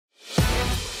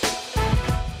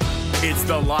It's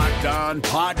the Locked On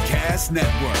Podcast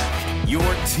Network, your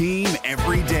team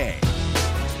every day.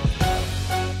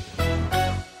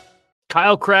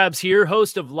 Kyle Krabs here,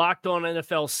 host of Locked On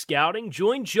NFL Scouting.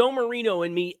 Join Joe Marino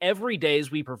and me every day as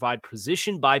we provide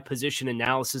position-by-position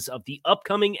analysis of the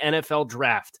upcoming NFL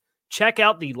Draft. Check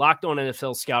out the Locked On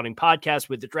NFL Scouting podcast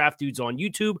with the Draft Dudes on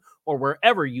YouTube or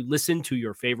wherever you listen to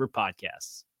your favorite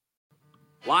podcasts.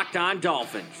 Locked On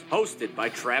Dolphins, hosted by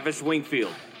Travis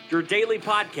Wingfield, your daily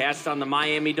podcast on the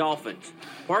Miami Dolphins,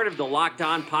 part of the Locked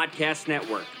On Podcast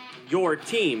Network, your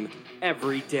team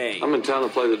every day. I'm in town to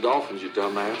play the Dolphins, you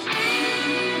dumbass.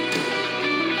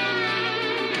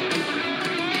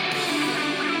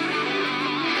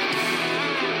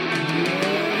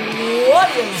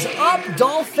 What is up,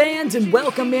 Dolph fans, and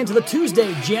welcome into the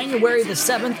Tuesday, January the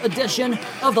 7th edition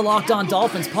of the Locked On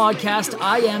Dolphins podcast.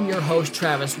 I am your host,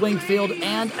 Travis Wingfield,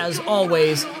 and as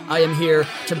always, I am here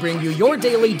to bring you your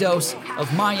daily dose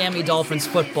of Miami Dolphins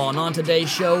football. And on today's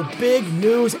show, big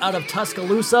news out of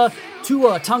Tuscaloosa.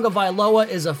 Tua Tagovailoa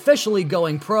is officially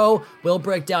going pro. We'll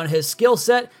break down his skill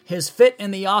set, his fit in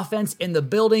the offense, in the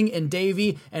building, in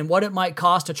Davie, and what it might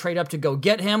cost to trade up to go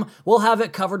get him. We'll have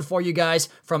it covered for you guys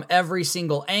from every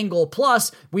single angle.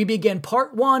 Plus, we begin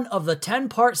part one of the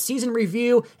 10-part season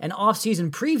review and off-season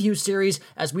preview series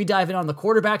as we dive in on the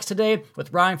quarterbacks today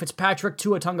with Ryan Fitzpatrick,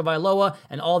 Tua Tagovailoa,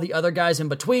 and all the other guys in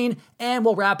between. And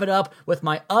we'll wrap it up with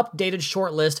my updated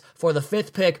shortlist for the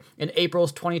 5th pick in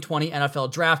April's 2020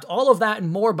 NFL Draft. All of that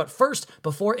and more, but first,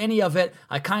 before any of it,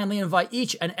 I kindly invite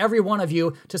each and every one of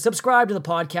you to subscribe to the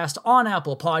podcast on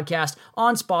Apple Podcasts,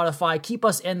 on Spotify. Keep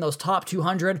us in those top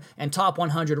 200 and top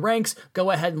 100 ranks. Go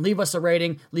ahead and leave us a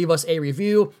rating, leave us a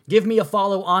review. Give me a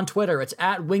follow on Twitter. It's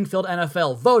at Wingfield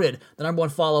NFL, voted the number one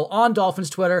follow on Dolphins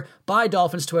Twitter by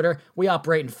Dolphins Twitter. We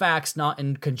operate in facts, not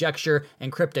in conjecture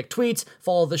and cryptic tweets.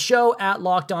 Follow the show at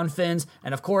Locked On Fins,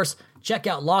 and of course, check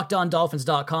out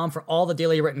LockedOnDolphins.com for all the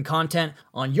daily written content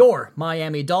on your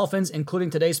Miami Dolphins, including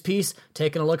today's piece,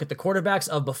 taking a look at the quarterbacks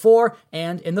of before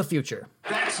and in the future.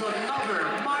 That's another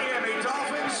Miami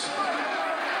Dolphins.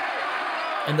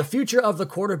 And the future of the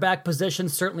quarterback position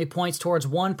certainly points towards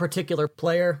one particular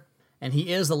player, and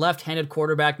he is the left-handed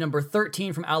quarterback, number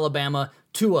 13 from Alabama,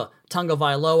 Tua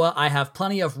Tagovailoa. I have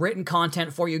plenty of written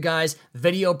content for you guys,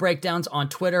 video breakdowns on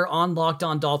Twitter, on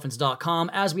LockedOnDolphins.com,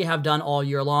 as we have done all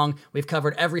year long. We've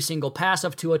covered every single pass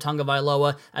of Tua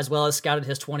Tagovailoa, as well as scouted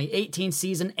his 2018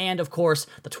 season, and of course,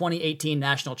 the 2018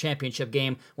 National Championship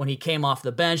game when he came off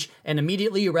the bench, and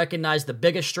immediately you recognize the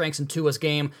biggest strengths in Tua's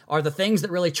game are the things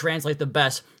that really translate the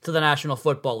best to the National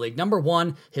Football League. Number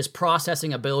one, his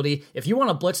processing ability. If you want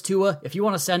to blitz Tua, if you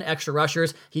want to send extra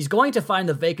rushers, he's going to find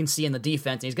the vacancy in the defense,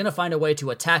 and he's going to find a way to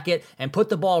attack it and put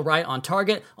the ball right on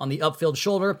target, on the upfield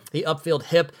shoulder, the upfield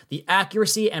hip. The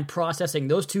accuracy and processing,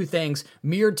 those two things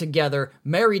mirrored together,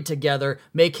 married together,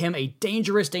 make him a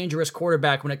dangerous, dangerous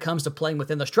quarterback when it comes to playing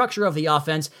within the structure of the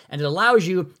offense, and it allows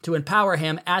you to empower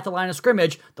him at the line of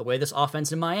scrimmage, the way this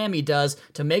offense in Miami does,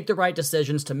 to make the right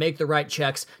decisions, to make the right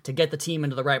checks, to get the team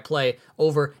into the right play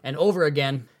over and over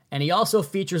again. And he also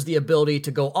features the ability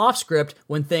to go off script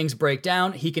when things break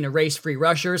down. He can erase free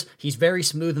rushers. He's very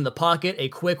smooth in the pocket, a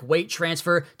quick weight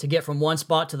transfer to get from one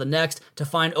spot to the next, to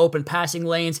find open passing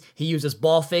lanes. He uses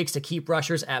ball fakes to keep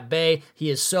rushers at bay. He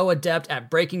is so adept at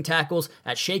breaking tackles,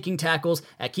 at shaking tackles,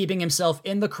 at keeping himself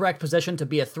in the correct position to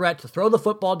be a threat, to throw the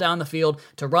football down the field,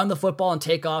 to run the football and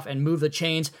take off and move the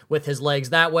chains with his legs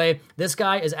that way. This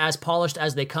guy is as polished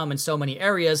as they come in so many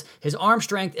areas. His arm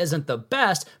strength isn't the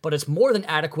best, but it's more than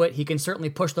adequate. He can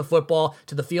certainly push the football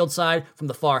to the field side from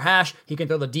the far hash. He can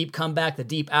throw the deep comeback, the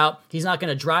deep out. He's not going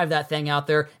to drive that thing out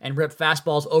there and rip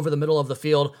fastballs over the middle of the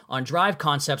field on drive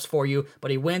concepts for you,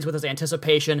 but he wins with his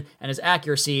anticipation and his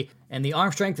accuracy. And the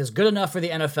arm strength is good enough for the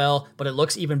NFL, but it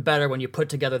looks even better when you put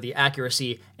together the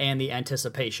accuracy and the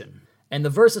anticipation. And the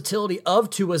versatility of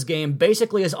Tua's game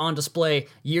basically is on display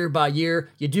year by year.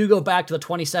 You do go back to the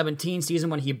 2017 season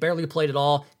when he barely played at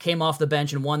all, came off the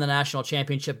bench and won the national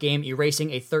championship game,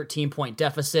 erasing a 13-point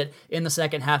deficit in the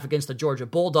second half against the Georgia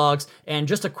Bulldogs. And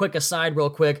just a quick aside real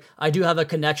quick, I do have a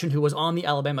connection who was on the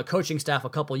Alabama coaching staff a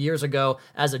couple years ago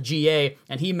as a GA,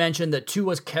 and he mentioned that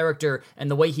Tua's character and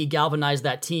the way he galvanized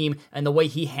that team and the way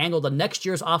he handled the next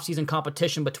year's offseason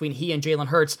competition between he and Jalen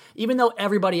Hurts, even though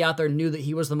everybody out there knew that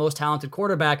he was the most talented talented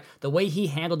quarterback, the way he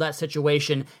handled that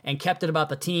situation and kept it about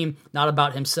the team, not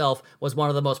about himself, was one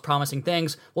of the most promising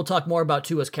things. We'll talk more about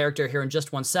Tua's character here in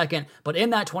just one second, but in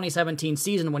that 2017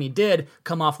 season when he did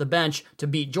come off the bench to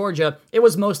beat Georgia, it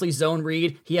was mostly zone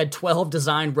read. He had 12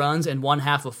 designed runs in one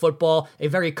half of football, a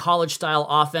very college-style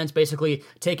offense, basically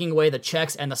taking away the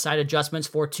checks and the side adjustments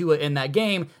for Tua in that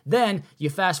game. Then you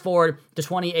fast forward to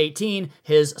 2018,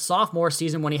 his sophomore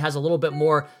season, when he has a little bit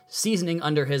more seasoning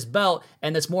under his belt,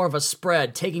 and it's more of a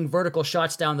spread, taking vertical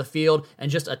shots down the field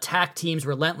and just attack teams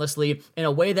relentlessly in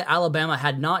a way that Alabama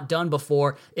had not done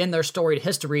before in their storied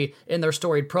history, in their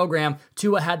storied program.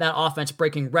 Tua had that offense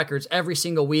breaking records every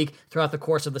single week throughout the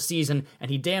course of the season,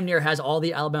 and he damn near has all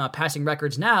the Alabama passing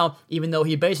records now, even though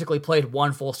he basically played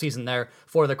one full season there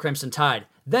for the Crimson Tide.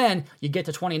 Then you get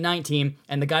to 2019,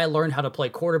 and the guy learned how to play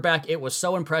quarterback. It was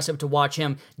so impressive to watch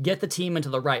him get the team into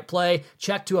the right play,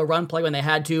 check to a run play when they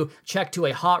had to, check to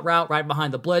a hot route right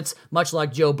behind the blitz, much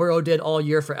like Joe Burrow did all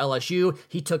year for LSU.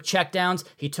 He took checkdowns,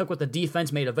 he took what the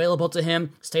defense made available to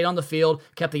him, stayed on the field,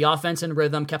 kept the offense in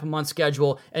rhythm, kept him on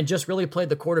schedule, and just really played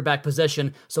the quarterback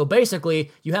position. So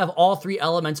basically, you have all three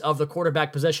elements of the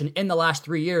quarterback position in the last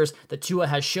 3 years that Tua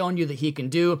has shown you that he can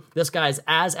do. This guy is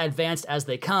as advanced as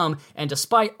they come, and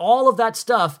despite all of that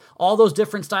stuff, all those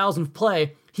different styles of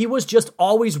play, he was just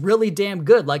always really damn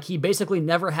good. Like, he basically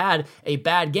never had a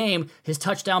bad game. His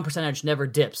touchdown percentage never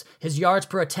dips. His yards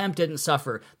per attempt didn't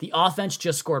suffer. The offense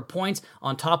just scored points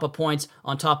on top of points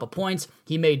on top of points.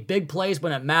 He made big plays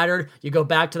when it mattered. You go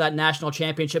back to that national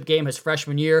championship game his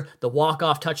freshman year, the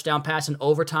walk-off touchdown pass in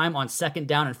overtime on 2nd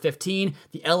down and 15.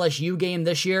 The LSU game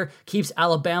this year keeps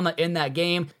Alabama in that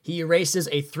game. He erases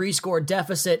a 3-score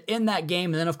deficit in that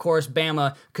game, and then, of course,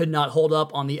 Bama could not hold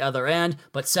up on the other end,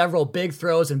 but several big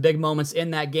throws and big moments in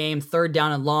that game, 3rd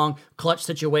down and long, clutch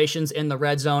situations in the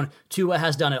red zone. Tua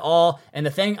has done it all, and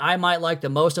the thing I might like the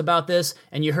most about this,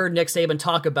 and you heard Nick Saban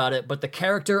talk about it, but the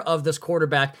character of this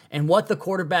quarterback and what the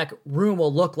quarterback room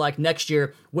will look like next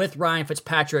year with Ryan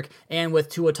Fitzpatrick and with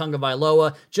Tua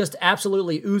Tagovailoa just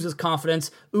absolutely oozes confidence,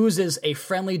 oozes a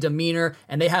friendly demeanor,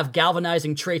 and they have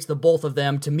galvanizing traits, the both of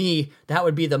them. To me, that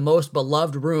would be the most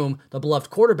beloved room, the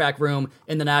beloved quarterback room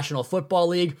in the National Football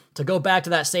League. To go back to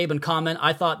that Saban comment,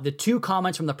 I thought the 2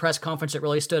 comments from the press conference that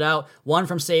really stood out, one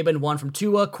from Saban, one from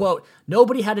Tua, quote,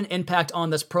 "Nobody had an impact on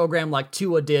this program like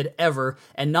Tua did ever,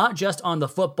 and not just on the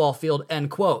football field," end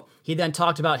quote. He then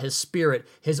talked about his spirit,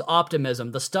 his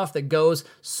optimism, the stuff that goes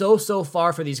so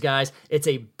far for these guys. It's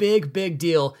a big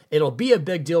deal. It'll be a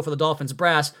big deal for the Dolphins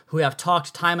brass, who have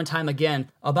talked time and time again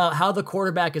about how the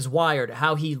quarterback is wired,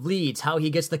 how he leads, how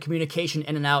he gets the communication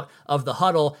in and out of the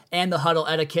huddle and the huddle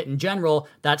etiquette in general.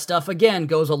 That stuff, again,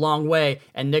 goes a long way,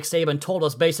 and Nick Saban told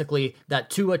us basically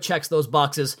that Tua checks those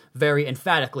boxes very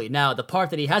emphatically. Now, the part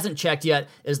that he hasn't checked yet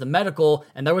is the medical,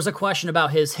 and there was a question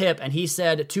about his hip, and he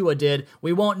said, Tua did,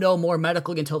 "We won't know more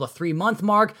medically until the 3-month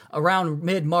mark. Around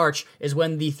mid-March is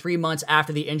when the 3 months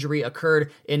after the injury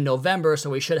occurred in November, so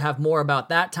we should have more about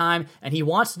that time." And he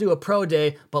wants to do a pro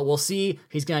day, but we'll see.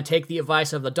 He's going to take the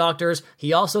advice of the doctors.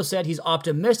 He also said he's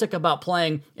optimistic about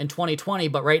playing in 2020,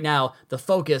 but right now the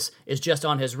focus is just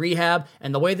on his rehab.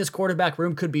 And the way this quarterback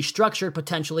room could be structured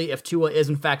potentially, if Tua is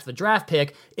in fact the draft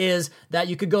pick, is that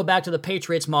you could go back to the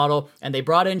Patriots model, and they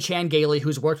brought in Chan Gailey,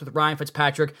 who's worked with Ryan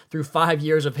Fitzpatrick through 5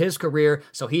 years of his career,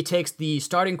 so he takes the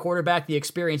starting quarterback, the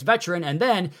experienced veteran, and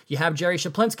then you have Jerry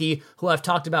Shaplinski, who I've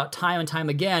talked about time and time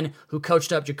again, who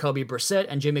coached up Jacoby Brissett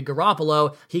and Jimmy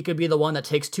Garoppolo. He could be the one that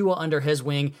takes Tua under his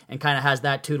wing and kind of has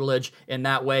that tutelage in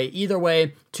that way. Either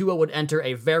way, Tua would enter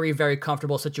a very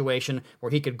comfortable situation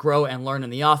where he could grow and learn in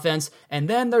the offense. And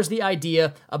then there's the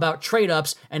idea about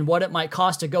trade-ups and what it might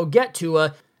cost to go get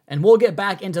Tua. And we'll get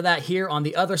back into that here on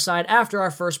the other side after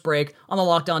our first break on the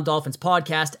Locked On Dolphins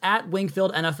podcast at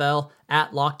Wingfield NFL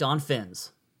at Locked On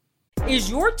Fins.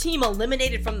 Is your team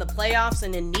eliminated from the playoffs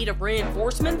and in need of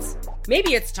reinforcements?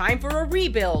 Maybe it's time for a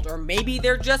rebuild, or maybe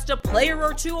they're just a player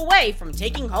or two away from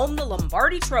taking home the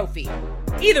Lombardi Trophy.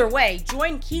 Either way,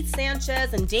 join Keith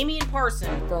Sanchez and Damian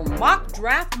Parson for Mock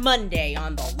Draft Monday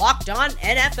on the Locked On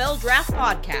NFL Draft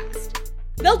Podcast.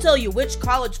 They'll tell you which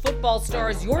college football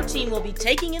stars your team will be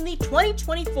taking in the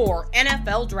 2024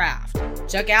 NFL Draft.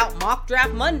 Check out Mock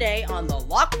Draft Monday on the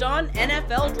Locked On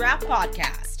NFL Draft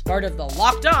Podcast, part of the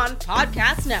Locked On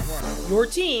Podcast Network, your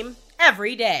team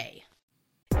every day.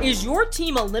 Is your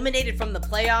team eliminated from the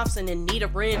playoffs and in need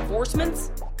of reinforcements?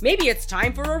 Maybe it's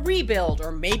time for a rebuild,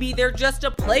 or maybe they're just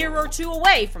a player or two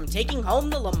away from taking home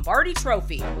the Lombardi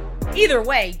Trophy. Either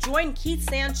way, join Keith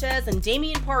Sanchez and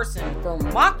Damian Parson for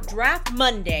Mock Draft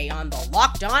Monday on the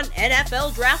Locked On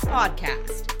NFL Draft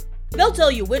Podcast. They'll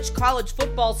tell you which college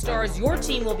football stars your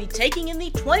team will be taking in the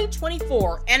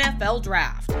 2024 NFL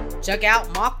Draft. Check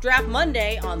out Mock Draft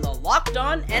Monday on the Locked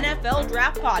On NFL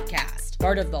Draft Podcast,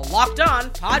 part of the Locked On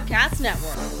Podcast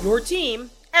Network, your team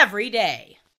every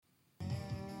day.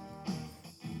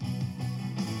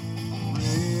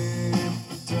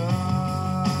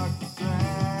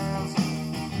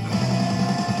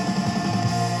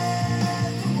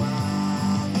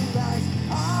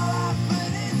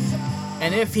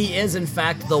 And if he is in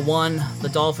fact the one the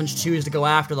Dolphins choose to go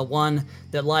after, the one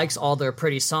that likes all their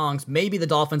pretty songs, maybe the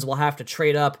Dolphins will have to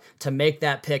trade up to make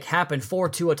that pick happen for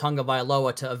Tua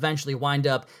Tagovailoa to eventually wind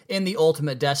up in the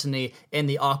ultimate destiny in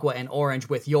the aqua and orange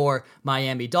with your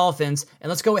Miami Dolphins. And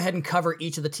let's go ahead and cover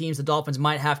each of the teams the Dolphins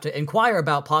might have to inquire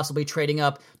about possibly trading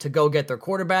up to go get their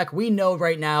quarterback. We know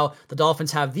right now the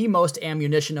Dolphins have the most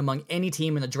ammunition among any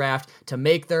team in the draft to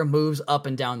make their moves up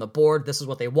and down the board. This is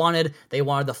what they wanted. They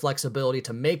wanted the flexibility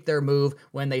to make their move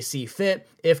when they see fit.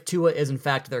 If Tua is in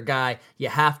fact their guy, you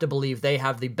have to believe they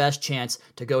have the best chance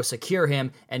to go secure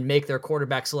him and make their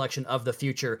quarterback selection of the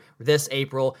future this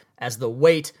April, as the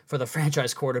wait for the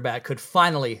franchise quarterback could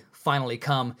finally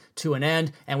come to an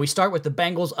end. And we start with the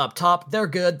Bengals up top. They're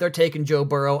good. They're taking Joe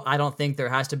Burrow. I don't think there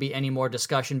has to be any more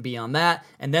discussion beyond that.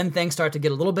 And then things start to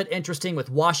get a little bit interesting with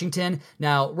Washington.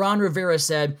 Now, Ron Rivera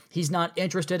said he's not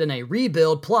interested in a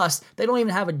rebuild. Plus, they don't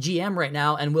even have a GM right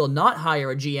now and will not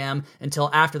hire a GM until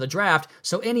after the draft.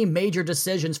 So any major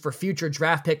decisions for future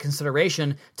draft pick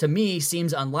consideration, to me,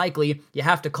 seems unlikely. You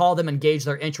have to call them and gauge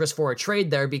their interest for a trade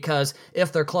there, because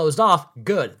if they're closed off,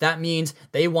 good. That means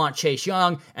they want Chase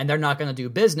Young and they're not going to do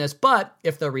business. But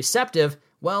if they're receptive,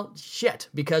 well, shit,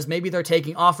 because maybe they're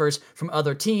taking offers from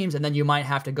other teams, and then you might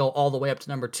have to go all the way up to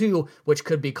number 2, which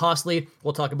could be costly.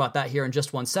 We'll talk about that here in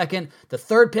just 1 second. The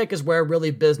third pick is where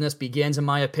really business begins, in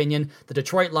my opinion. The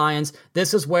Detroit Lions.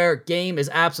 This is where game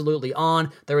is absolutely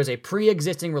on. There is a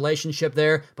pre-existing relationship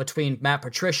there between Matt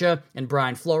Patricia and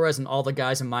Brian Flores and all the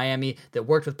guys in Miami that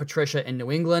worked with Patricia in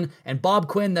New England, and Bob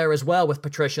Quinn there as well with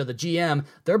Patricia, the GM.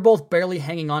 They're both barely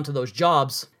hanging on to those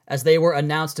jobs, as they were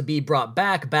announced to be brought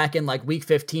back in like week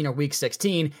 15 or week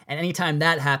 16. And anytime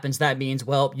that happens, that means,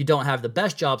 well, you don't have the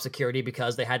best job security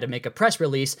because they had to make a press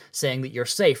release saying that you're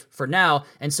safe for now.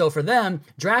 And so for them,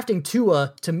 drafting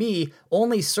Tua, to me,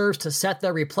 only serves to set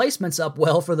their replacements up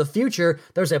well for the future.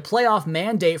 There's a playoff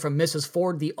mandate from Mrs.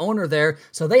 Ford, the owner there,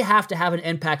 so they have to have an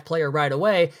impact player right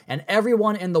away. And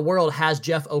everyone in the world has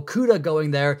Jeff Okudah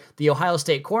going there, the Ohio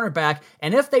State cornerback.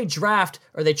 And if they draft,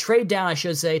 or they trade down, I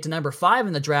should say, to number 5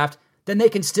 in the draft, then they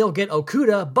can still get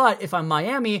Okudah. But if I'm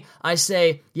Miami, I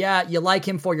say, yeah, you like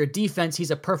him for your defense. He's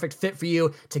a perfect fit for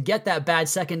you to get that bad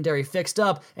secondary fixed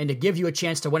up and to give you a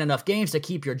chance to win enough games to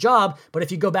keep your job. But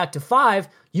if you go back to 5,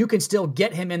 you can still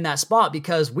get him in that spot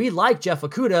because we like Jeff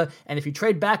Okudah, and if you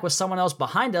trade back with someone else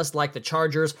behind us like the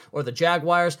Chargers or the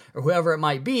Jaguars or whoever it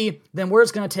might be, then we're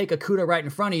just going to take Okudah right in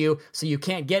front of you, so you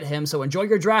can't get him. So enjoy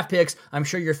your draft picks. I'm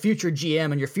sure your future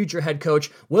GM and your future head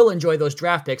coach will enjoy those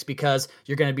draft picks, because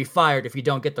you're going to be fired if you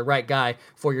don't get the right guy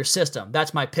for your system.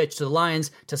 That's my pitch to the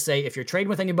Lions, to say if you're trading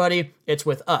with anybody, it's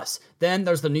with us. Then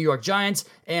there's the New York Giants,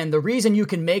 and the reason you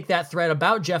can make that threat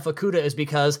about Jeff Okudah is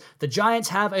because the Giants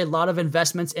have a lot of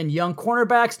investments in young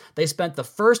cornerbacks. They spent the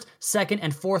 1st, 2nd,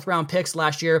 and 4th round picks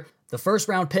last year. The 1st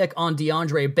round pick on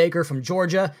DeAndre Baker from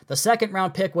Georgia. The 2nd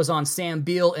round pick was on Sam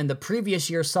Beal in the previous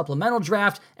year's supplemental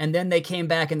draft. And then they came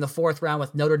back in the 4th round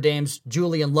with Notre Dame's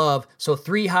Julian Love. So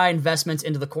 3 high investments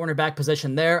into the cornerback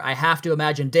position there. I have to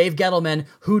imagine Dave Gettleman,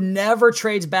 who never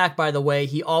trades back, by the way.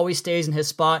 He always stays in his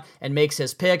spot and makes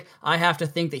his pick. I have to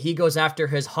think that he goes after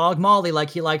his hog molly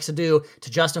like he likes to do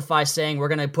to justify saying we're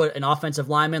going to put an offensive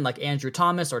lineman like Andrew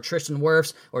Thomas or Tristan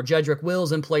Wirfs or Jedrick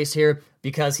Wills in place here,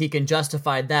 because he can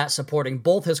justify that supporting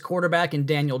both his quarterback in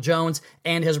Daniel Jones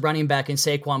and his running back in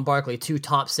Saquon Barkley, 2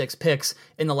 top 6 picks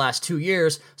in the last 2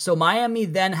 years. So Miami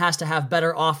then has to have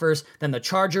better offers than the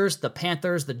Chargers, the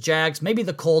Panthers, the Jags, maybe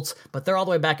the Colts, but they're all the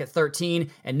way back at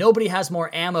 13, and nobody has more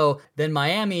ammo than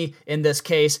Miami in this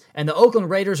case. And the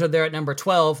Oakland Raiders are there at number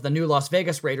 12, the new Las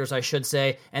Vegas Raiders, I should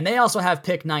say, and they also have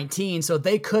pick 19, so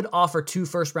they could offer 2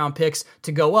 first-round picks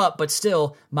to go up, but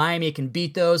still, Miami can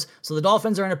beat those. So the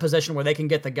Dolphins are in a position where they can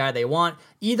get the guy they want.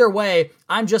 Either way,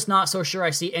 I'm just not so sure I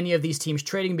see any of these teams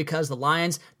trading, because the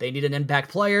Lions, they need an impact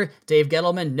player. Dave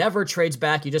Gettleman never trades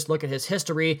back. You just look at his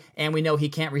history, and we know he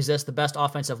can't resist the best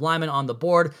offensive lineman on the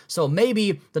board. So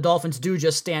maybe the Dolphins do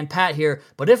just stand pat here,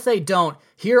 but if they don't,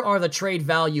 here are the trade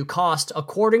value costs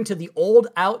according to the old,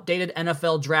 outdated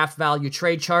NFL draft value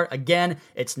trade chart. Again,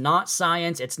 it's not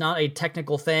science. It's not a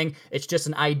technical thing. It's just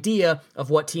an idea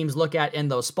of what teams look at in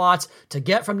those spots. To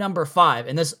get from number 5,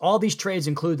 and all these trades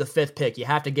include the 5th pick. You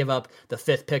have to give up the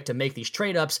 5th pick to make these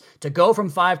trade-ups. To go from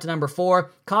 5 to number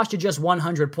 4 cost you just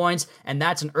 100 points, and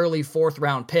that's an early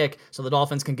 4th-round pick, so the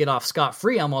Dolphins can get off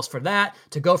scot-free almost for that.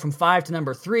 To go from 5 to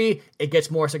number 3, it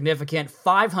gets more significant,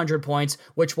 500 points,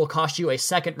 which will cost you a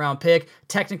 2nd-round pick.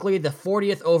 Technically, the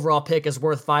 40th overall pick is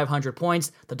worth 500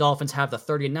 points. The Dolphins have the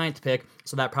 39th pick,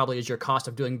 so that probably is your cost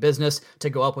of doing business to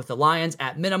go up with the Lions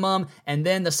at minimum. And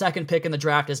then the 2nd pick in the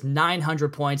draft is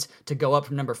 900 points to go up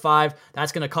from number 5.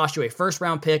 That's going to cost you a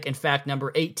 1st-round pick. In fact,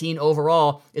 number 18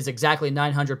 overall is exactly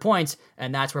 900 points,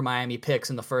 and that's where Miami picks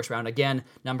in the 1st round. Again,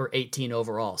 number 18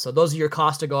 overall. So those are your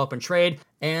costs to go up and trade.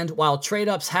 And while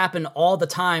trade-ups happen all the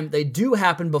time, they do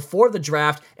happen before the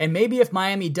draft, and maybe if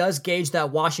Miami does gauge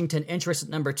that Washington interest at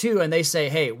number 2 and they say,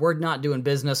 hey, we're not doing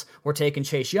business, we're taking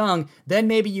Chase Young, then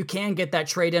maybe you can get that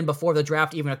trade in before the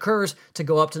draft even occurs to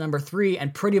go up to number 3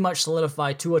 and pretty much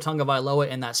solidify Tua Tagovailoa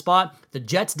in that spot. The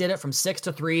Jets did it from 6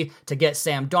 to 3 to get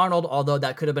Sam Darnold, although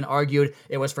that could have been argued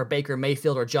it was for Baker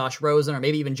Mayfield or Josh Rosen or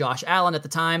maybe even Josh Allen at the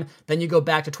time. Then you go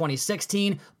back to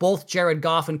 2016, both Jared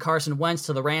Goff and Carson Wentz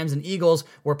to the Rams and Eagles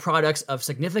were products of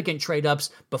significant trade-ups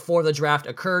before the draft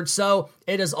occurred, so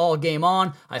it is all game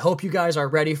on. I hope you guys are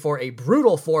ready for a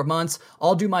brutal 4 months.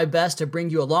 I'll do my best to bring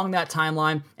you along that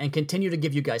timeline and continue to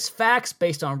give you guys facts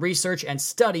based on research and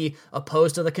study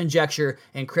opposed to the conjecture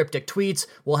and cryptic tweets.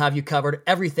 We'll have you covered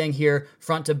everything here,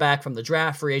 front to back from the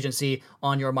draft, free agency,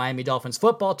 on your Miami Dolphins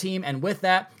football team. And with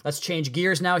that, let's change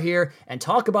gears now here and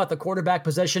talk about the quarterback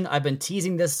position. I've been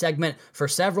teasing this segment for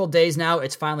several days now.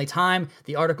 It's finally time.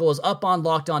 The article is up on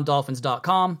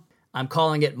LockedOnDolphins.com. I'm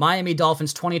calling it Miami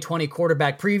Dolphins 2020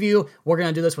 Quarterback Preview. We're going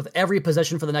to do this with every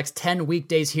position for the next 10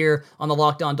 weekdays here on the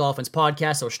Locked On Dolphins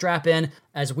podcast, so strap in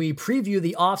as we preview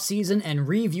the offseason and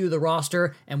review the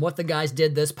roster and what the guys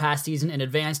did this past season in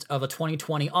advance of a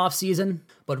 2020 offseason.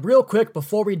 But real quick,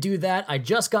 before we do that, I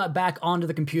just got back onto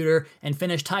the computer and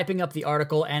finished typing up the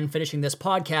article and finishing this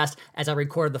podcast as I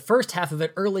recorded the first half of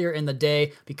it earlier in the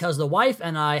day because the wife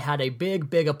and I had a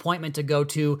big appointment to go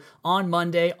to on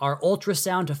Monday, our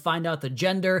ultrasound to find out the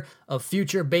gender of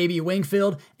future baby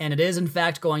Wingfield, and it is in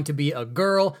fact going to be a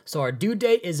girl. So our due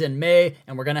date is in May,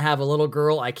 and we're going to have a little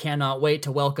girl. I cannot wait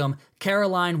to welcome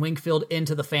Caroline Wingfield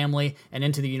into the family and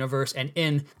into the universe and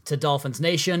into Dolphins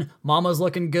Nation. Mama's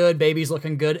looking good, baby's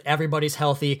looking good, everybody's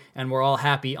healthy, and we're all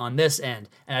happy on this end.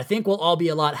 And I think we'll all be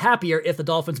a lot happier if the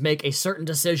Dolphins make a certain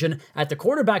decision at the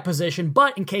quarterback position,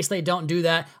 but in case they don't do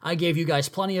that, I gave you guys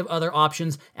plenty of other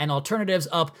options and alternatives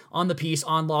up on the piece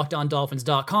on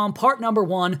LockedOnDolphins.com. Part number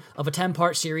 1 of a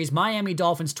 10-part series, Miami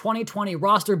Dolphins 2020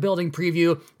 roster building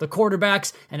preview, the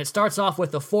quarterbacks, and it starts off with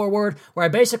the foreword, where I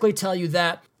basically tell you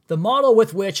that the model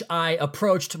with which I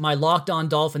approached my Locked On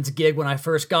Dolphins gig when I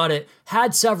first got it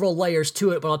had several layers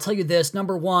to it, but I'll tell you this.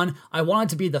 Number 1, I wanted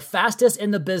to be the fastest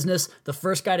in the business, the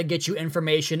first guy to get you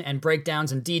information and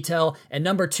breakdowns in detail, and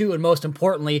number 2, and most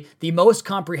importantly, the most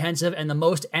comprehensive and the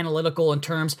most analytical in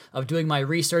terms of doing my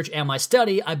research and my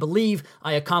study. I believe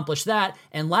I accomplished that,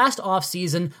 and last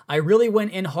offseason, I really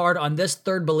went in hard on this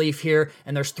third belief here,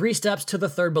 and there's 3 steps to the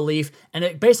third belief, and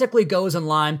it basically goes in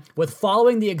line with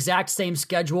following the exact same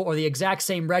schedule or the exact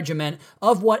same regimen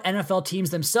of what NFL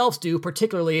teams themselves do,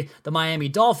 particularly the Miami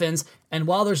Dolphins. And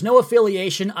while there's no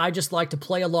affiliation, I just like to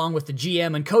play along with the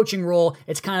GM and coaching role.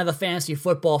 It's kind of the fantasy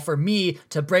football for me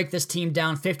to break this team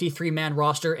down, 53-man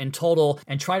roster in total,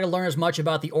 and try to learn as much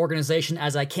about the organization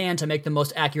as I can to make the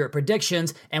most accurate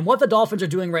predictions. And what the Dolphins are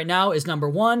doing right now is, number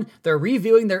 1, they're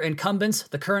reviewing their incumbents,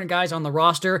 the current guys on the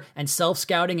roster, and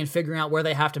self-scouting and figuring out where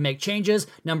they have to make changes.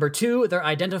 Number 2, they're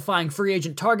identifying free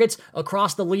agent targets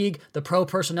across the league. The pro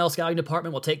personnel scouting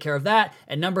department will take care of that.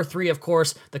 And number 3, of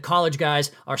course, the college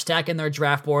guys are stacking their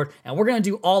draft board, and we're going to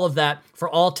do all of that for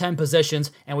all 10 positions.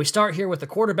 And we start here with the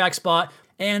quarterback spot.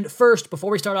 And first,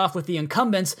 before we start off with the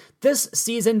incumbents, this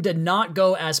season did not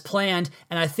go as planned,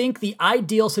 and I think the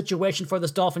ideal situation for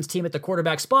this Dolphins team at the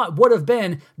quarterback spot would have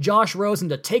been Josh Rosen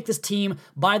to take this team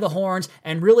by the horns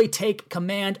and really take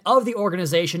command of the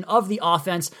organization, of the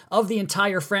offense, of the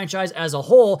entire franchise as a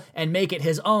whole, and make it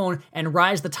his own and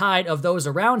rise the tide of those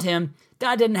around him.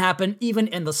 That didn't happen even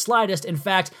in the slightest. In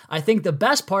fact, I think the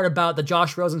best part about the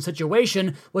Josh Rosen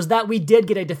situation was that we did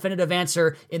get a definitive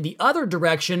answer in the other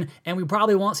direction, and we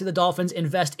probably won't see the Dolphins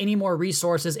invest any more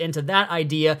resources into that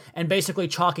idea and basically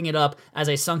chalking it up as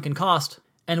a sunken cost.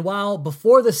 And while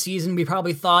before the season we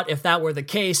probably thought if that were the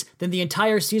case, then the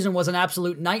entire season was an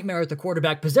absolute nightmare at the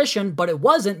quarterback position, but it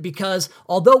wasn't, because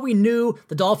although we knew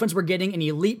the Dolphins were getting an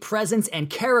elite presence and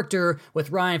character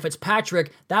with Ryan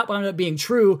Fitzpatrick, that wound up being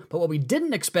true, but what we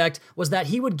didn't expect was that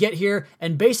he would get here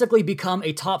and basically become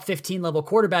a top 15 level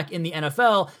quarterback in the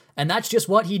NFL. And that's just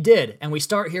what he did. And we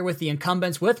start here with the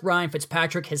incumbents with Ryan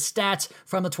Fitzpatrick. His stats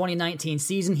from the 2019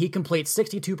 season: he completes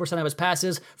 62% of his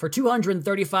passes for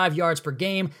 235 yards per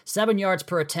game, 7 yards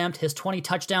per attempt. His 20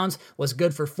 touchdowns was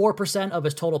good for 4% of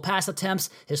his total pass attempts.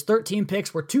 His 13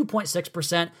 picks were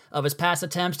 2.6% of his pass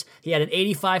attempts. He had an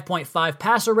 85.5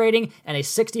 passer rating and a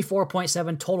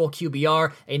 64.7 total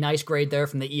QBR, a nice grade there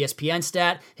from the ESPN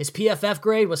stat. His PFF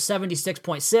grade was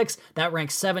 76.6. That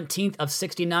ranks 17th of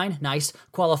 69. Nice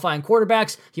qualifying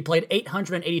quarterbacks. He played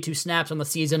 882 snaps on the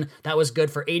season. That was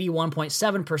good for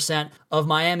 81.7% of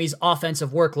Miami's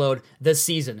offensive workload this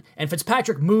season. And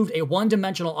Fitzpatrick moved a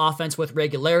one-dimensional offense with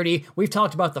regularity. We've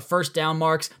talked about the first down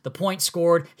marks, the points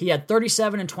scored. He had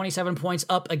 37 and 27 points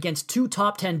up against two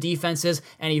top 10 defenses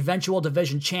and eventual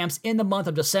division champs in the month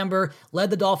of December,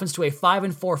 led the Dolphins to a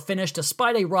 5-4 finish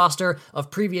despite a roster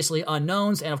of previously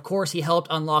unknowns, and of course he helped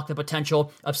unlock the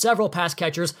potential of several pass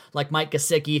catchers like Mike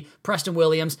Gesicki, Preston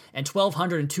Williams, and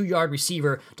 1,202-yard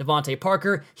receiver Devontae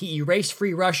Parker. He erased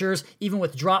free rushers, even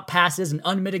with drop passes and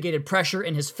unmitigated pressure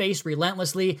in his face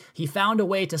relentlessly. He found a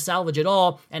way to salvage it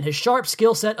all, and his sharp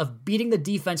skill set of beating the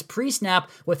defense pre-snap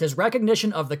with his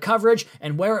recognition of the coverage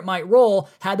and where it might roll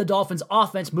had the Dolphins'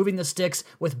 offense moving the sticks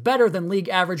with better than league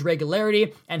average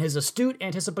regularity, and his astute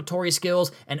anticipatory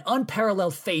skills and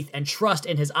unparalleled faith and trust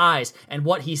in his eyes and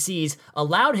what he sees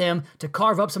allowed him to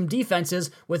carve up some defenses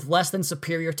with less than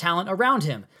superior talent around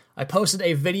him. I posted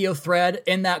a video thread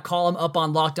in that column up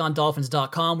on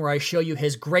LockedOnDolphins.com where I show you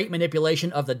his great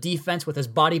manipulation of the defense with his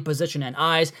body position and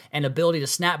eyes and ability to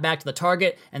snap back to the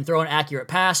target and throw an accurate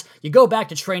pass. You go back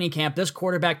to training camp, this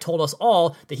quarterback told us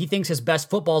all that he thinks his best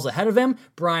football is ahead of him.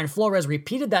 Brian Flores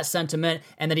repeated that sentiment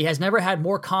and that he has never had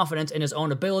more confidence in his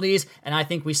own abilities, and I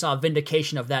think we saw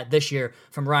vindication of that this year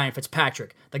from Ryan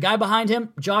Fitzpatrick. The guy behind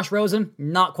him, Josh Rosen,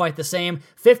 not quite the same.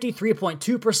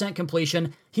 53.2%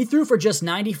 completion. He threw for just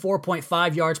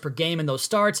 94.5 yards per game in those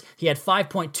starts. He had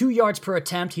 5.2 yards per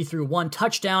attempt. He threw one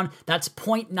touchdown. That's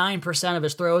 0.9% of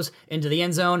his throws into the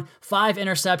end zone. 5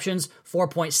 interceptions,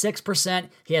 4.6%.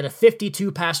 He had a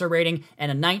 52 passer rating and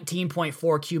a 19.4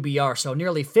 QBR, so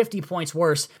nearly 50 points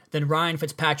worse than Ryan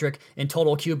Fitzpatrick in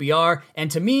total QBR. And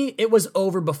to me, it was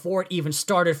over before it even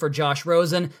started for Josh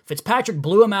Rosen. Fitzpatrick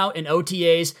blew him out in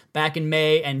OTAs back in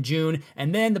May and June,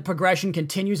 and then the progression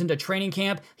continues into training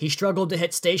camp. He struggled to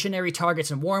hit stationary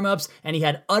targets and warm-ups, and he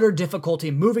had utter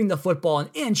difficulty moving the football an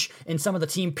inch in some of the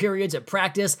team periods at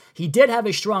practice. He did have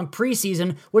a strong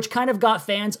preseason, which kind of got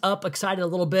fans up excited a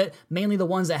little bit, mainly the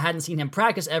ones that hadn't seen him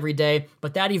practice every day,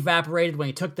 but that evaporated when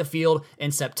he took the field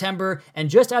in September. And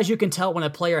just as you can tell when a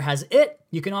player has it,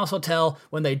 you can also tell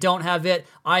when they don't have it.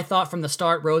 I thought from the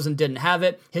start Rosen didn't have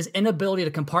it. His inability to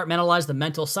compartmentalize the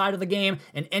mental side of the game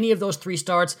in any of those 3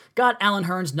 starts got Allen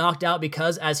Hurns knocked out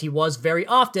because, as he was very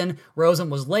often, Rosen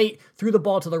was late, threw the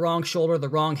ball to the wrong shoulder, the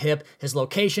wrong hip. His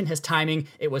location, his timing,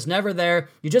 it was never there.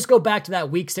 You just go back to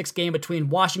that Week 6 game between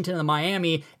Washington and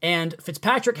Miami, and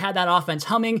Fitzpatrick had that offense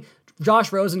humming.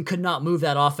 Josh Rosen could not move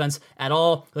that offense at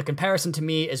all. The comparison to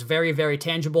me is very, very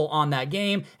tangible on that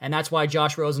game, and that's why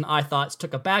Josh Rosen, I thought,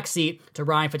 took a backseat to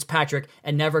Ryan Fitzpatrick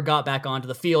and never got back onto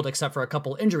the field except for a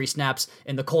couple injury snaps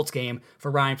in the Colts game for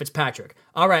Ryan Fitzpatrick.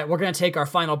 All right, we're going to take our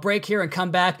final break here and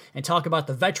come back and talk about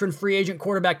the veteran free agent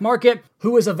quarterback market,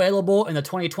 who is available in the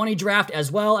 2020 draft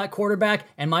as well at quarterback,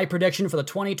 and my prediction for the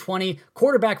 2020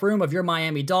 quarterback room of your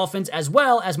Miami Dolphins, as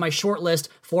well as my short list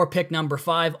for pick number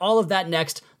 5. All of that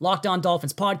next. Locked On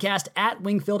Dolphins podcast at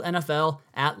Wingfield NFL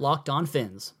at Locked On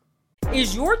Fins.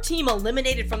 Is your team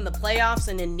eliminated from the playoffs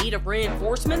and in need of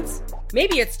reinforcements?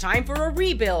 Maybe it's time for a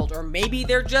rebuild, or maybe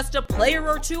they're just a player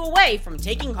or two away from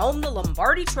taking home the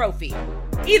Lombardi Trophy.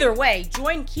 Either way,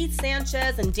 join Keith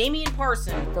Sanchez and Damian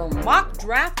Parson for Mock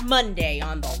Draft Monday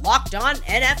on the Locked On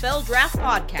NFL Draft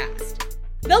Podcast.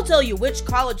 They'll tell you which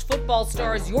college football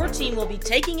stars your team will be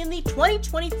taking in the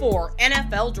 2024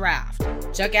 NFL Draft.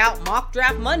 Check out Mock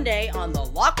Draft Monday on the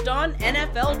Locked On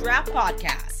NFL Draft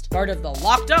Podcast, part of the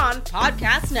Locked On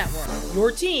Podcast Network,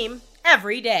 your team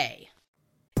every day.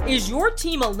 Is your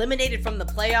team eliminated from the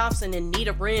playoffs and in need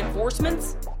of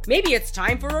reinforcements? Maybe it's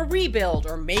time for a rebuild,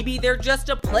 or maybe they're just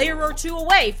a player or two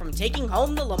away from taking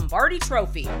home the Lombardi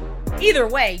Trophy. Either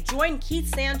way, join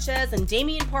Keith Sanchez and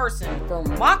Damian Parson for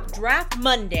Mock Draft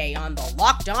Monday on the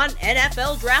Locked On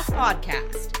NFL Draft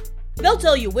Podcast. They'll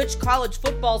tell you which college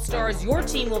football stars your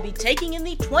team will be taking in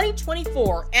the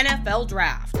 2024 NFL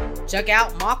Draft. Check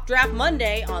out Mock Draft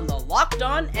Monday on the Locked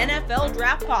On NFL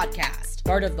Draft Podcast,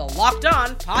 part of the Locked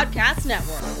On Podcast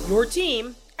Network, your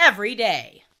team every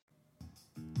day.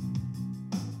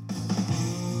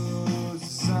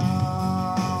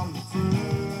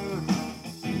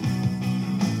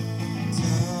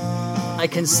 I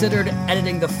considered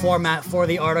editing the format for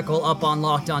the article up on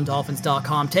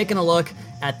LockedOnDolphins.com, taking a look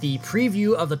at the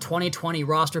preview of the 2020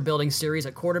 roster building series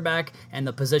at quarterback and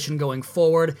the position going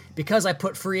forward. Because I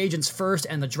put free agents first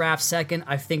and the draft second,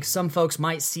 I think some folks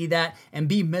might see that and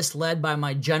be misled by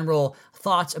my general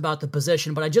thoughts about the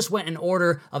position, but I just went in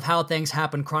order of how things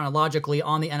happen chronologically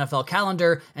on the NFL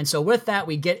calendar. And so with that,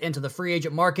 we get into the free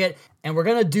agent market, and we're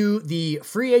going to do the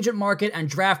free agent market and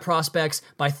draft prospects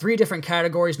by 3 different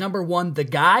categories. Number 1, the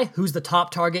guy, who's the top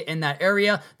target in that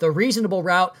area, the reasonable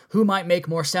route, who might make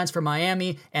more sense for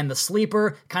Miami, and the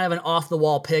sleeper, kind of an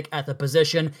off-the-wall pick at the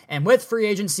position. And with free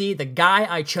agency, the guy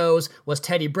I chose was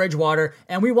Teddy Bridgewater,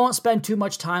 and we won't spend too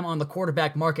much time on the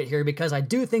quarterback market here because I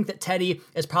do think that Teddy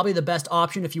is probably the best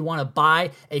option if you want to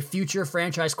buy a future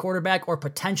franchise quarterback or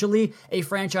potentially a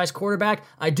franchise quarterback.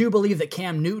 I do believe that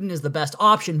Cam Newton is the best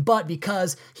option, but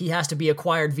because he has to be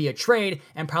acquired via trade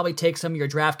and probably take some of your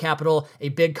draft capital, a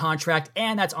big contract,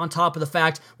 and that's on top of the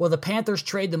fact, well, the Panthers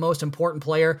trade the most important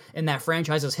player in that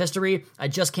franchise's history. I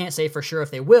just can't say for sure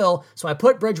if they will, so I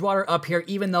put Bridgewater up here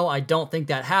even though I don't think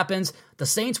that happens. The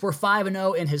Saints were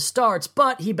 5-0 in his starts,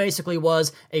 but he basically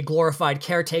was a glorified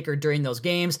caretaker during those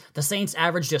games. The Saints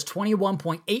averaged just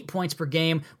 21.8 points per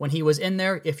game when he was in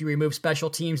there if you remove special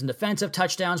teams and defensive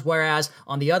touchdowns, whereas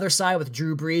on the other side with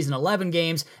Drew Brees in 11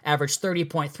 games, averaged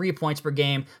 30.3 points per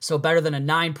game, so better than a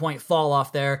 9-point fall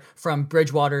off there from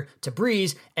Bridgewater to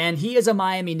Brees, and he is a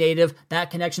Miami native. That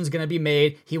connection's going to be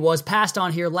made. He was passed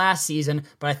on here last season,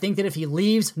 but I think that if he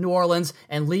leaves New Orleans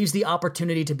and leaves the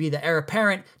opportunity to be the heir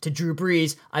apparent to Drew Brees,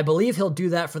 I believe he'll do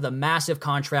that for the massive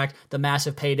contract, the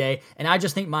massive payday, and I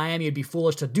just think Miami would be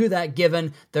foolish to do that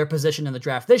given their position in the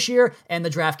draft this year and the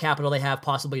draft capital they have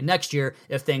possibly next year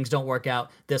if things don't work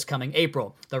out this coming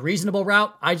April. The reasonable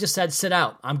route, I just said sit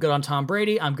out. I'm good on Tom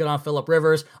Brady. I'm good on Phillip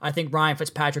Rivers. I think Ryan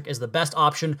Fitzpatrick is the best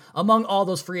option among all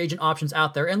those free agent options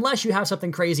out there, unless you have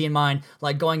something crazy in mind,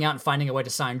 like going out and finding a way to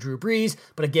sign Drew Brees,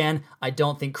 but again, I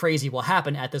don't think crazy will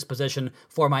happen at this position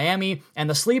for Miami. And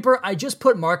the sleeper, I just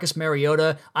put Marcus Mariota.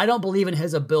 I don't believe in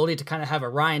his ability to kind of have a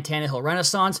Ryan Tannehill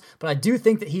renaissance, but I do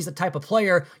think that he's the type of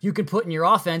player you can put in your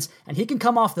offense, and he can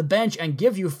come off the bench and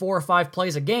give you 4 or 5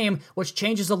 plays a game, which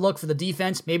changes the look for the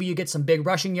defense. Maybe you get some big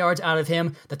rushing yards out of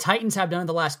him. The Titans have done it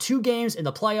the last 2 games in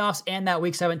the playoffs and that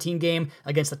Week 17 game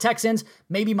against the Texans.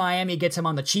 Maybe Miami gets him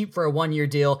on the cheap for a 1-year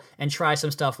deal and try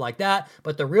some stuff like that,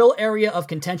 but the real area of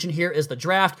contention here is the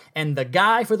draft, and the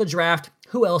guy for the draft,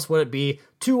 who else would it be?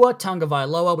 Tua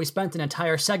Tagovailoa. We spent an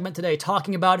entire segment today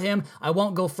talking about him. I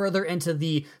won't go further into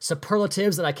the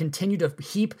superlatives that I continue to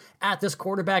heap at this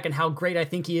quarterback and how great I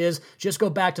think he is. Just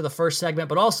go back to the first segment,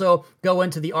 but also go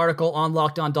into the article on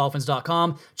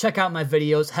LockedOnDolphins.com. Check out my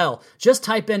videos. Hell, just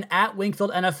type in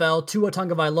 @Wingfield NFL Tua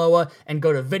Tagovailoa and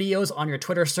go to videos on your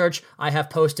Twitter search. I have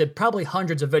posted probably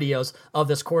hundreds of videos of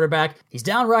this quarterback. He's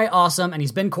downright awesome, and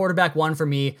he's been quarterback 1 for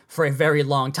me for a very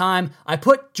long time. I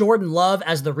put Jordan Love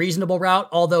as the reasonable route,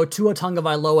 although Tua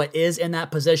Tagovailoa is in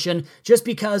that position, just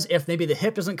because if maybe the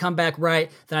hip doesn't come back right,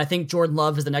 then I think Jordan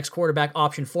Love is the next quarterback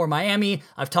option for Miami.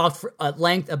 I've talked at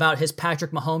length about his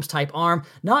Patrick Mahomes type arm,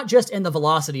 not just in the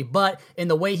velocity, but in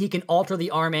the way he can alter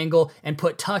the arm angle and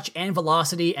put touch and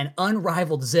velocity and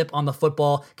unrivaled zip on the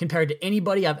football compared to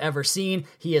anybody I've ever seen.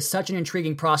 He is such an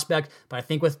intriguing prospect, but I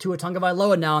think with Tua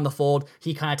Tagovailoa now in the fold,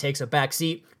 he kind of takes a back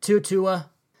seat to Tua.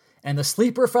 And the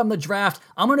sleeper from the draft,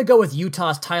 I'm going to go with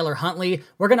Utah's Tyler Huntley.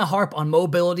 We're going to harp on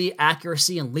mobility,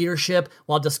 accuracy, and leadership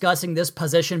while discussing this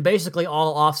position basically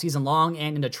all offseason long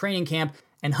and into training camp.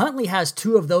 And Huntley has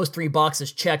 2 of those 3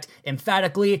 boxes checked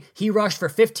emphatically. He rushed for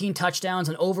 15 touchdowns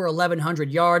and over 1,100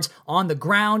 yards on the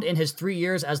ground in his 3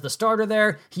 years as the starter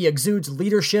there. He exudes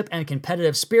leadership and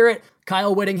competitive spirit.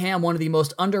 Kyle Whittingham, one of the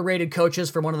most underrated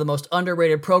coaches for one of the most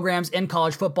underrated programs in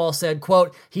college football, said,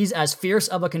 quote, "He's as fierce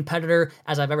of a competitor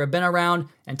as I've ever been around,"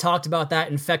 and talked about that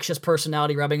infectious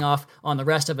personality rubbing off on the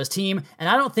rest of his team. And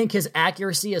I don't think his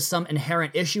accuracy is some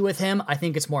inherent issue with him. I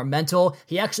think it's more mental.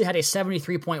 He actually had a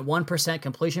 73.1%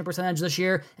 completion percentage this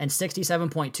year and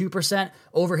 67.2%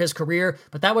 over his career,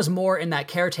 but that was more in that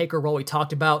caretaker role we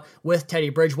talked about with Teddy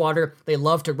Bridgewater. They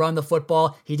love to run the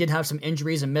football. He did have some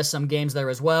injuries and missed some games there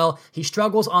as well. He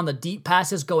struggles on the deep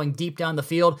passes going deep down the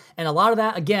field, and a lot of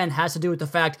that, again, has to do with the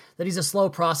fact that he's a slow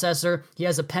processor. He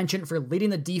has a penchant for leading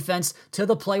the defense to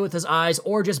the play with his eyes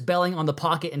or just bailing on the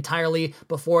pocket entirely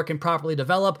before it can properly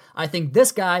develop. I think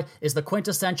this guy is the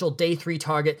quintessential day 3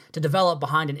 target to develop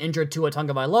behind an injured Tua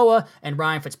Tagovailoa and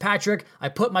Ryan Fitzpatrick. I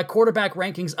put my quarterback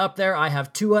rankings up there. I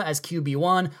have Tua as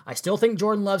QB1. I still think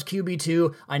Jordan Love's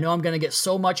QB2. I know I'm going to get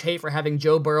so much hate for having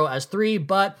Joe Burrow as 3,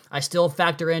 but I still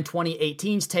factor in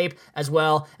 2018's tape as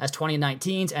well as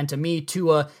 2019's, and to me,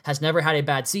 Tua has never had a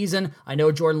bad season. I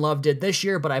know Jordan Love did this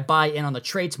year, but I buy in on the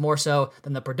traits more so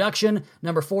than the production.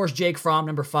 Number 4 is Jake Fromm.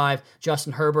 Number 5,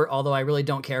 Justin Herbert, although I really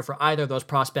don't care for either of those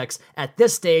prospects at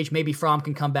this stage. Maybe Fromm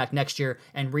can come back next year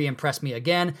and re-impress me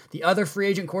again. The other free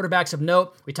agent quarterbacks of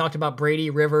note, we talked about Brady,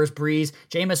 Rivers, Breeze.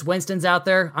 Jameis Winston's out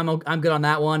there. I'm good on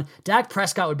that one. Dak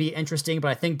Prescott would be interesting,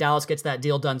 but I think Dallas gets that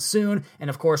deal done soon. And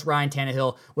of course, Ryan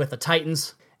Tannehill with the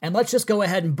Titans. And let's just go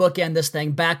ahead and bookend this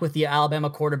thing back with the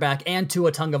Alabama quarterback and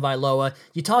Tua Tagovailoa.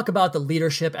 You talk about the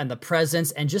leadership and the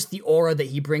presence and just the aura that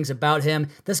he brings about him.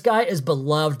 This guy is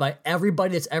beloved by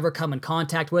everybody that's ever come in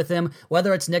contact with him,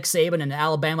 whether it's Nick Saban and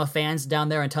Alabama fans down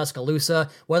there in Tuscaloosa,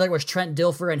 whether it was Trent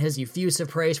Dilfer and his effusive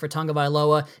praise for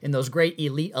Tagovailoa in those great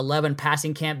Elite 11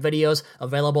 passing camp videos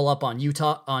available up on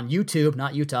YouTube,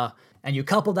 not Utah. And you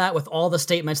couple that with all the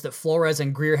statements that Flores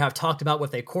and Greer have talked about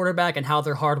with a quarterback and how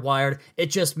they're hardwired, it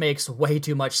just makes way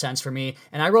too much sense for me.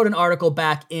 And I wrote an article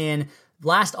back in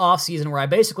last offseason where I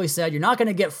basically said you're not going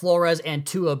to get Flores and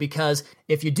Tua because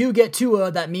if you do get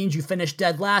Tua, that means you finish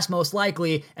dead last most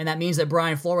likely, and that means that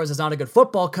Brian Flores is not a good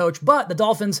football coach, but the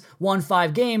Dolphins won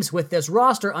 5 games with this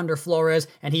roster under Flores,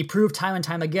 and he proved time and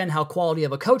time again how quality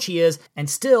of a coach he is, and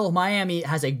still Miami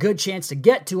has a good chance to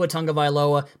get Tua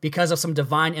Tagovailoa because of some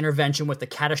divine intervention with the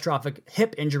catastrophic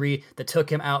hip injury that took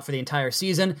him out for the entire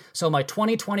season. So my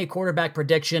 2020 quarterback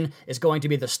prediction is going to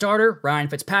be the starter, Ryan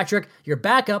Fitzpatrick, your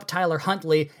backup, Tyler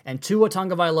Huntley, and Tua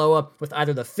Tagovailoa with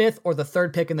either the 5th or the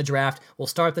 3rd pick in the draft. Will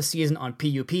start the season on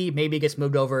PUP. Maybe it gets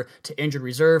moved over to injured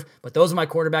reserve. But those are my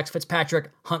quarterbacks,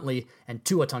 Fitzpatrick, Huntley, and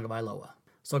Tua Tagovailoa.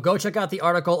 So go check out the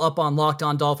article up on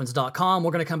LockedOnDolphins.com. We're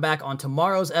going to come back on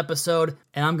tomorrow's episode,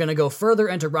 and I'm going to go further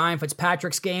into Ryan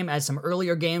Fitzpatrick's game as some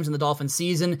earlier games in the Dolphins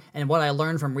season and what I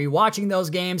learned from rewatching those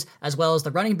games, as well as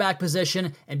the running back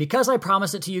position. And because I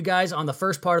promised it to you guys on the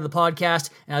first part of the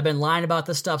podcast, and I've been lying about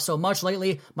this stuff so much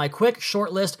lately, my quick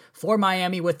short list for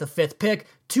Miami with the 5th pick.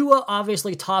 Tua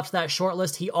obviously tops that short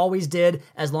list. He always did,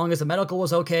 as long as the medical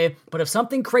was okay. But if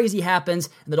something crazy happens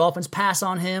and the Dolphins pass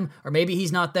on him, or maybe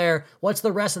he's not there, what's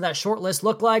the rest of that short list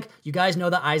look like? You guys know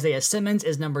that Isaiah Simmons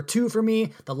is number 2 for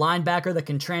me, the linebacker that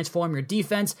can transform your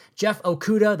defense. Jeff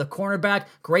Okudah, the cornerback,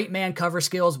 great man cover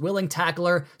skills, willing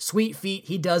tackler, sweet feet,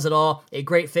 he does it all. A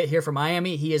great fit here for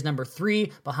Miami. He is number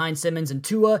 3 behind Simmons and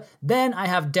Tua. Then I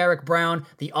have Derek Brown,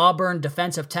 the Auburn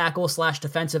defensive tackle /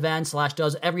 defensive end /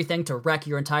 does everything to wreck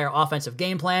your entire offensive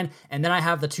game plan. And then I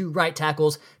have the 2 right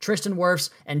tackles, Tristan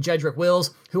Wirfs and Jedrick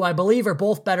Wills, who I believe are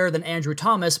both better than Andrew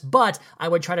Thomas, but I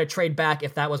would try to trade back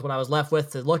if that was what I was left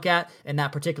with to look at in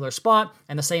that particular spot.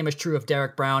 And the same is true of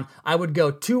Derek Brown. I would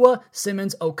go Tua,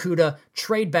 Simmons, Okudah,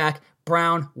 trade back,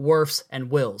 Brown, Wirfs,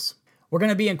 and Wills. We're going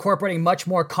to be incorporating much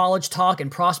more college talk and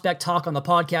prospect talk on the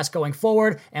podcast going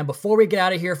forward. And before we get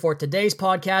out of here for today's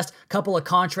podcast, a couple of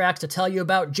contracts to tell you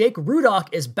about. Jake Rudock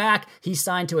is back. He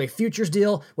signed to a futures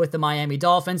deal with the Miami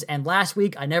Dolphins. And last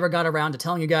week, I never got around to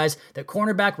telling you guys that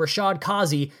cornerback Rashad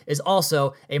Kazi is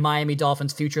also a Miami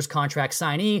Dolphins futures contract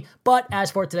signee. But as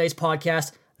for today's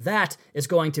podcast, that is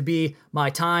going to be my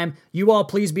time. You all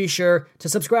please be sure to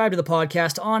subscribe to the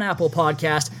podcast on Apple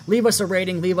Podcast. Leave us a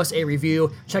rating, leave us a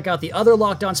review. Check out the other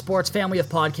Locked On Sports family of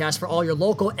podcasts for all your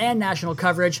local and national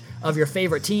coverage of your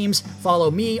favorite teams. Follow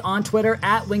me on Twitter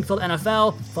at Wingfield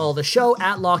NFL. Follow the show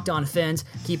at Locked On Fins.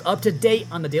 Keep up to date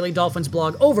on the Daily Dolphins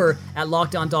blog over at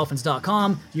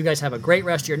LockedOnDolphins.com. You guys have a great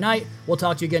rest of your night. We'll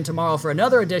talk to you again tomorrow for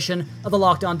another edition of the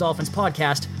Locked On Dolphins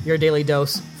podcast, your daily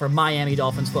dose for Miami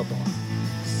Dolphins football.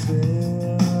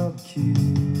 Sell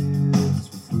kids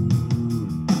for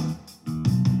food.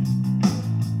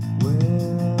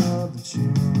 Well, the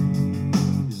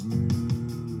change moods.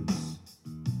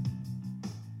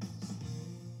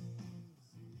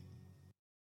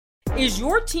 Is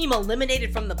your team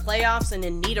eliminated from the playoffs and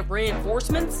in need of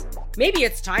reinforcements? Maybe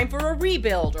it's time for a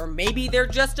rebuild, or maybe they're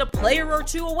just a player or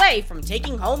 2 away from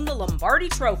taking home the Lombardi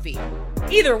Trophy.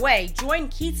 Either way, join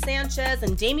Keith Sanchez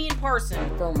and Damian Parson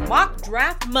for Mock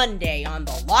Draft Monday on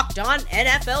the Locked On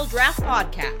NFL Draft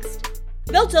Podcast.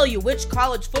 They'll tell you which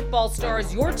college football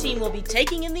stars your team will be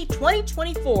taking in the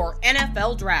 2024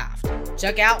 NFL Draft.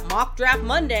 Check out Mock Draft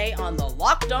Monday on the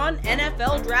Locked On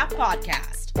NFL Draft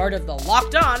Podcast, part of the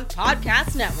Locked On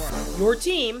Podcast Network, your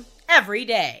team every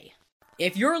day.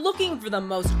 If you're looking for the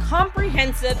most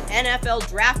comprehensive NFL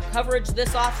draft coverage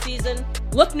this offseason,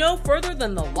 look no further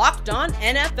than the Locked On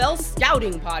NFL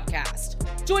Scouting Podcast.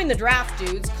 Join the draft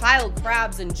dudes, Kyle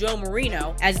Krabs and Joe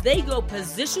Marino, as they go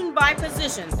position by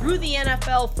position through the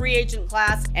NFL free agent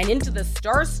class and into the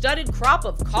star-studded crop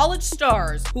of college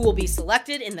stars who will be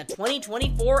selected in the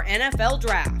 2024 NFL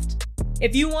Draft.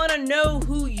 If you want to know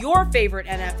who your favorite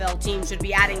NFL team should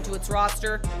be adding to its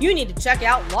roster, you need to check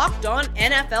out Locked On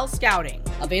NFL Scouting,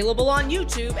 available on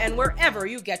YouTube and wherever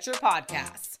you get your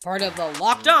podcasts. Part of the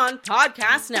Locked On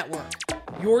Podcast Network,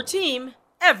 your team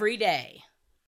every day.